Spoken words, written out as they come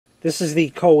This is the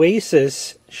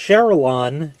KOWASIS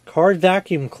CHERYLON Card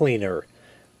Vacuum Cleaner.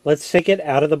 Let's take it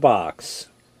out of the box.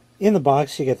 In the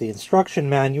box you get the instruction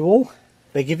manual.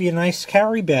 They give you a nice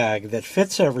carry bag that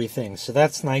fits everything, so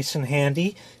that's nice and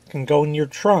handy. It can go in your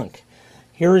trunk.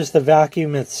 Here is the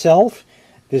vacuum itself.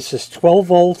 This is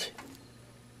 12-volt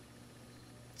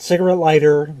cigarette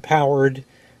lighter powered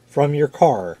from your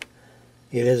car.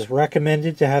 It is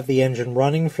recommended to have the engine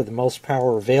running for the most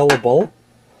power available.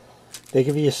 They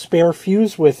give you a spare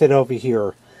fuse with it over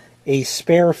here. A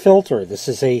spare filter. This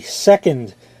is a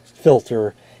second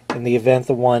filter in the event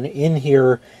the one in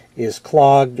here is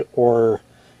clogged or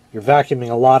you're vacuuming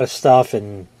a lot of stuff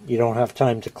and you don't have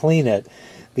time to clean it.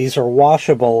 These are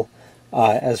washable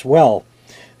as well.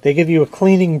 They give you a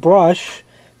cleaning brush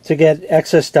to get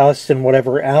excess dust and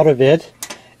whatever out of it.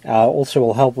 Also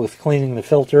will help with cleaning the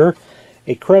filter.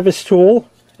 A crevice tool,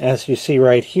 as you see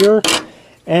right here,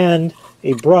 and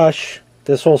a brush.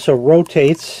 This also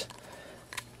rotates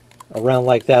around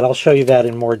like that. I'll show you that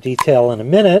in more detail in a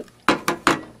minute,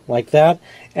 like that,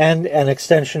 and an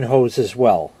extension hose as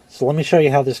well. So let me show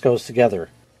you how this goes together.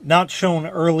 Not shown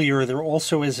earlier, there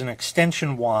also is an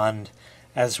extension wand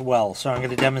as well. So I'm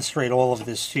going to demonstrate all of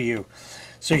this to you.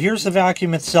 So here's the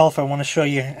vacuum itself. I want to show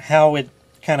you how it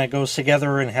kind of goes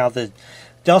together and how the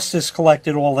dust is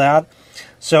collected, all that.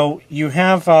 So you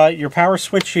have your power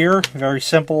switch here, very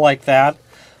simple like that,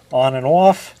 on and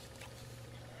off.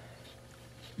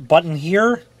 Button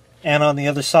here, and on the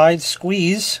other side,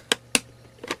 squeeze,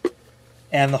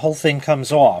 and the whole thing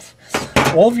comes off.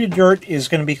 All of your dirt is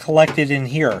going to be collected in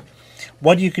here.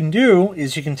 What you can do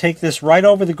is you can take this right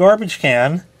over the garbage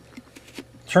can,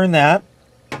 turn that,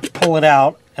 pull it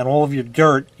out, and all of your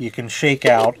dirt you can shake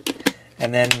out,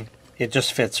 and then it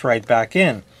just fits right back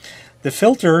in. The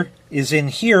filter is in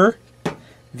here.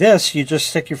 This, you just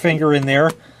stick your finger in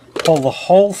there, pull the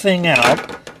whole thing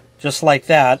out, just like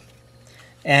that,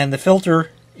 and the filter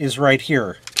is right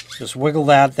here. Just wiggle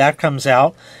that, that comes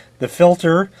out. The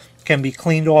filter can be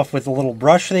cleaned off with a little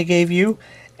brush they gave you,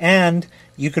 and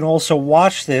you can also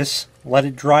wash this, let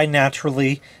it dry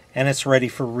naturally, and it's ready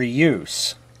for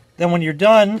reuse. Then when you're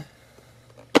done,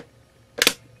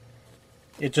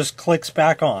 it just clicks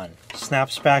back on,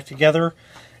 snaps back together,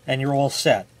 and you're all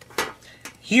set.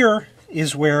 Here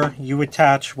is where you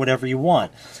attach whatever you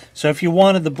want. So if you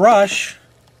wanted the brush,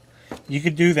 you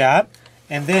could do that,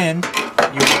 and then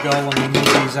you would go, let me move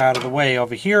these out of the way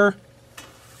over here,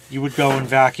 you would go and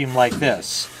vacuum like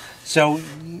this. So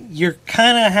you're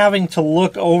kind of having to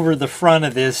look over the front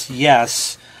of this,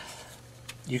 yes.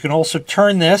 You can also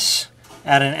turn this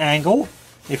at an angle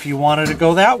if you wanted to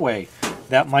go that way.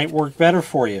 That might work better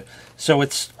for you. So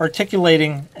it's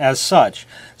articulating as such.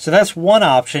 So that's one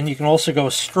option. You can also go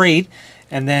straight,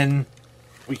 and then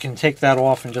we can take that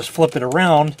off and just flip it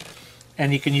around,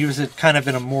 and you can use it kind of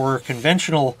in a more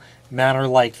conventional manner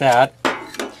like that.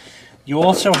 You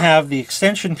also have the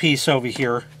extension piece over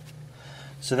here,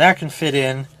 so that can fit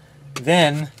in.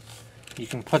 Then you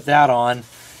can put that on,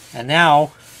 and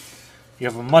now you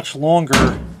have a much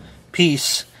longer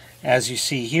piece, as you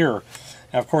see here.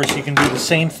 Now, of course, you can do the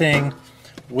same thing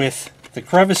with the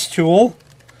crevice tool,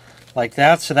 like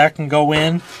that, so that can go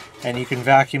in, and you can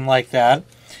vacuum like that.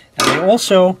 And they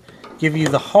also give you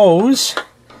the hose.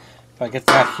 If I get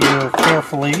that here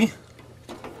carefully,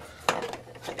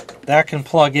 that can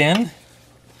plug in.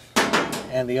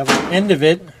 And the other end of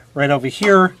it, right over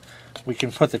here, we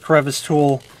can put the crevice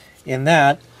tool in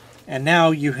that. And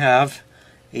now you have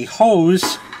a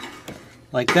hose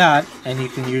like that, and you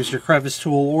can use your crevice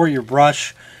tool or your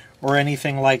brush or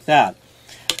anything like that.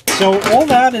 So all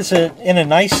that is in a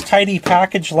nice tidy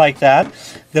package like that.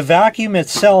 The vacuum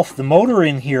itself, the motor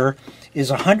in here, is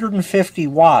 150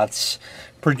 watts,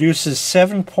 produces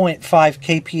 7.5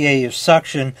 kPa of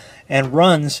suction, and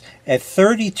runs at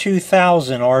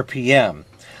 32,000 RPM.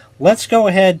 Let's go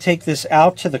ahead, take this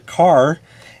out to the car,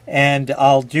 and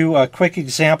I'll do a quick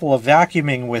example of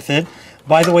vacuuming with it.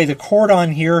 By the way, the cord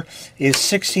on here is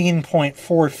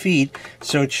 16.4 feet,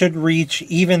 so it should reach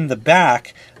even the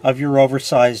back of your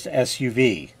oversized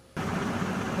SUV.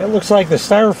 It looks like the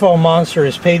styrofoam monster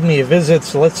has paid me a visit,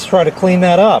 so let's try to clean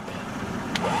that up.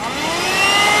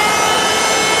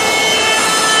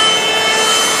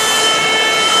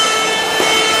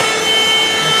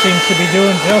 It seems to be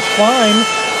doing just fine.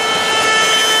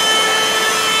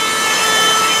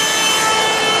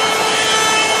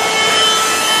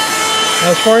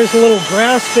 As far as the little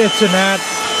grass bits and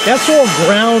that's all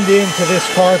ground into this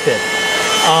carpet.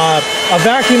 A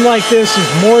vacuum like this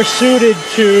is more suited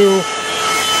to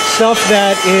stuff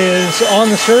that is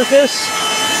on the surface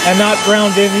and not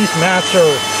ground in. These mats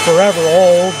are forever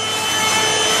old.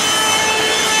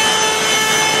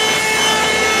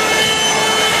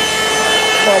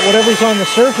 but whatever's on the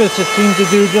surface, it seems to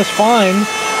do just fine.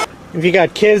 If you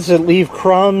got kids that leave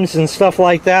crumbs and stuff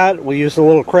like that, we'll use a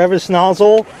little crevice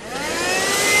nozzle.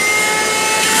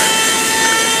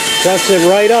 Sets it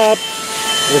right up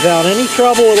without any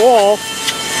trouble at all.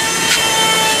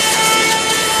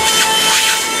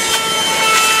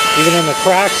 Even in the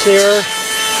cracks there,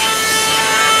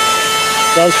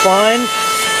 does fine.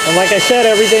 And like I said,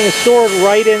 everything is stored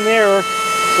right in there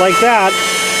like that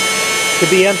to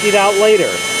be emptied out later.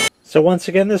 So once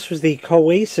again, this was the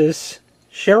KOWASIS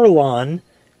CHERYLON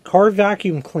car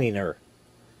vacuum cleaner.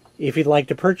 If you'd like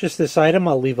to purchase this item,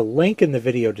 I'll leave a link in the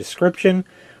video description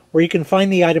where you can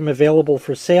find the item available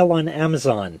for sale on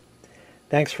Amazon.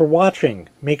 Thanks for watching.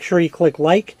 Make sure you click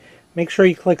like, make sure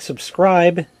you click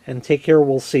subscribe, and take care.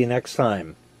 We'll see you next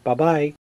time. Bye-bye.